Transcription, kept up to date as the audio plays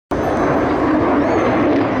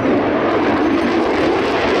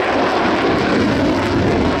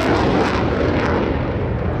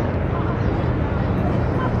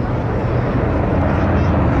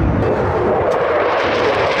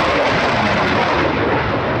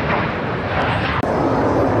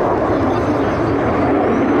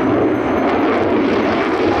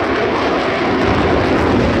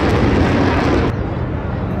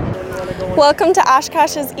Welcome to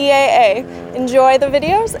Oshkosh's EAA. Enjoy the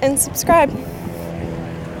videos and subscribe.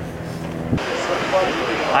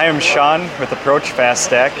 I am Sean with Approach Fast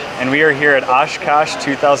Stack, and we are here at Oshkosh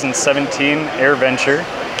 2017 Airventure.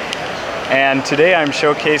 And today I'm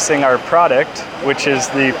showcasing our product, which is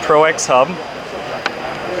the ProX Hub.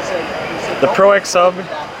 The ProX Hub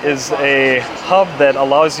is a hub that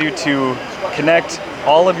allows you to connect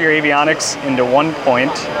all of your avionics into one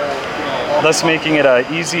point, thus making it an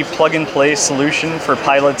easy plug-and-play solution for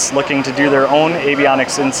pilots looking to do their own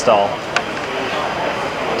avionics install.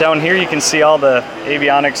 Down here you can see all the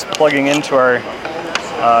avionics plugging into our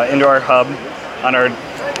hub on our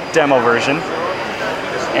demo version.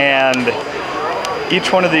 And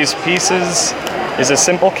each one of these pieces is a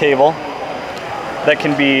simple cable that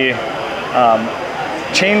can be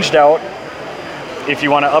changed out if you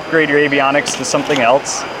want to upgrade your avionics to something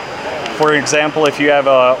else. For example, if you have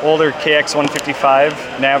an older KX155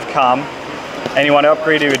 NavCom and you want to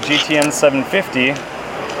upgrade to a GTN 750,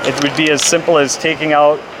 it would be as simple as taking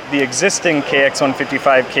out the existing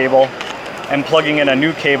KX155 cable and plugging in a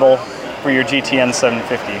new cable for your GTN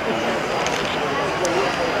 750.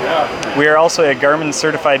 We are also a Garmin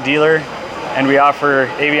certified dealer, and we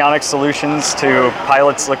offer avionics solutions to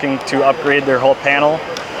pilots looking to upgrade their whole panel.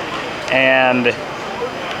 And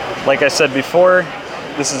like I said before,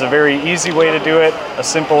 this is a very easy way to do it, a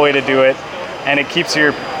simple way to do it, and it keeps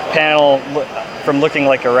your panel from looking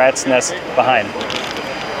like a rat's nest behind.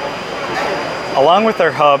 Along with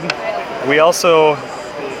our hub, we also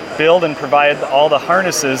build and provide all the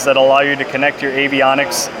harnesses that allow you to connect your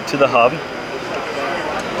avionics to the hub.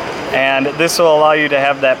 And this will allow you to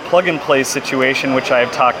have that plug-and-play situation which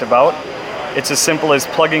I've talked about. It's as simple as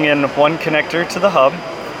plugging in one connector to the hub,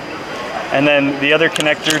 and then the other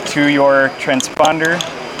connector to your transponder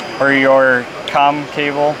or your COM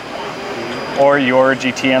cable or your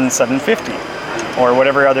GTN 750 or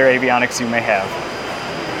whatever other avionics you may have.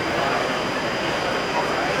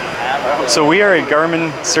 So we are a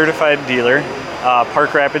Garmin certified dealer,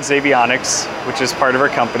 Park Rapids Avionics, which is part of our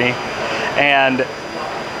company. And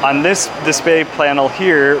on this display panel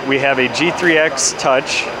here, we have a G3X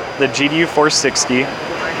Touch, the GDU 460.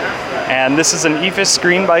 And this is an EFIS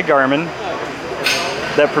screen by Garmin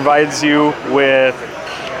that provides you with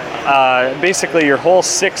basically your whole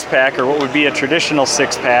six-pack, or what would be a traditional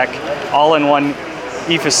six-pack, all in one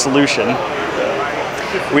EFIS solution.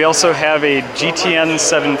 We also have a GTN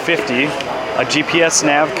 750, a GPS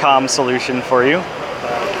nav COM solution for you,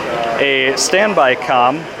 a standby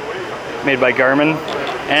COM made by Garmin,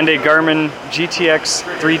 and a Garmin GTX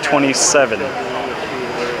 327.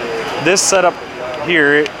 This setup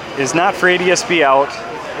here is not for ADS-B out,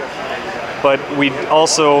 but we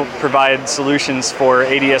also provide solutions for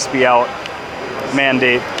ADS-B out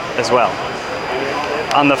mandate as well.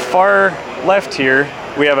 On the far left here,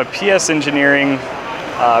 we have a PS Engineering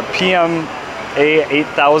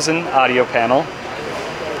PMA8000 audio panel.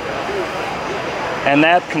 And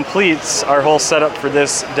that completes our whole setup for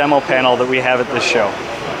this demo panel that we have at this show.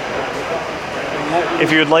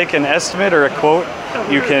 If you would like an estimate or a quote,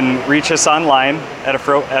 you can reach us online at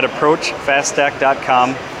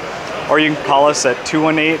approachfaststack.com, or you can call us at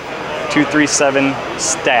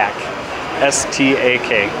 218-237-STACK,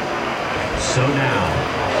 S-T-A-K. So now,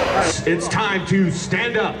 it's time to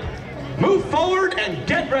stand up, move forward, and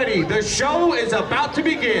get ready. The show is about to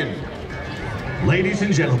begin. Ladies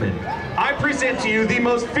and gentlemen, I present to you the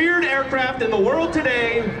most feared aircraft in the world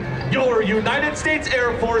today, your United States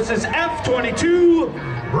Air Force's F-22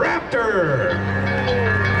 Raptor.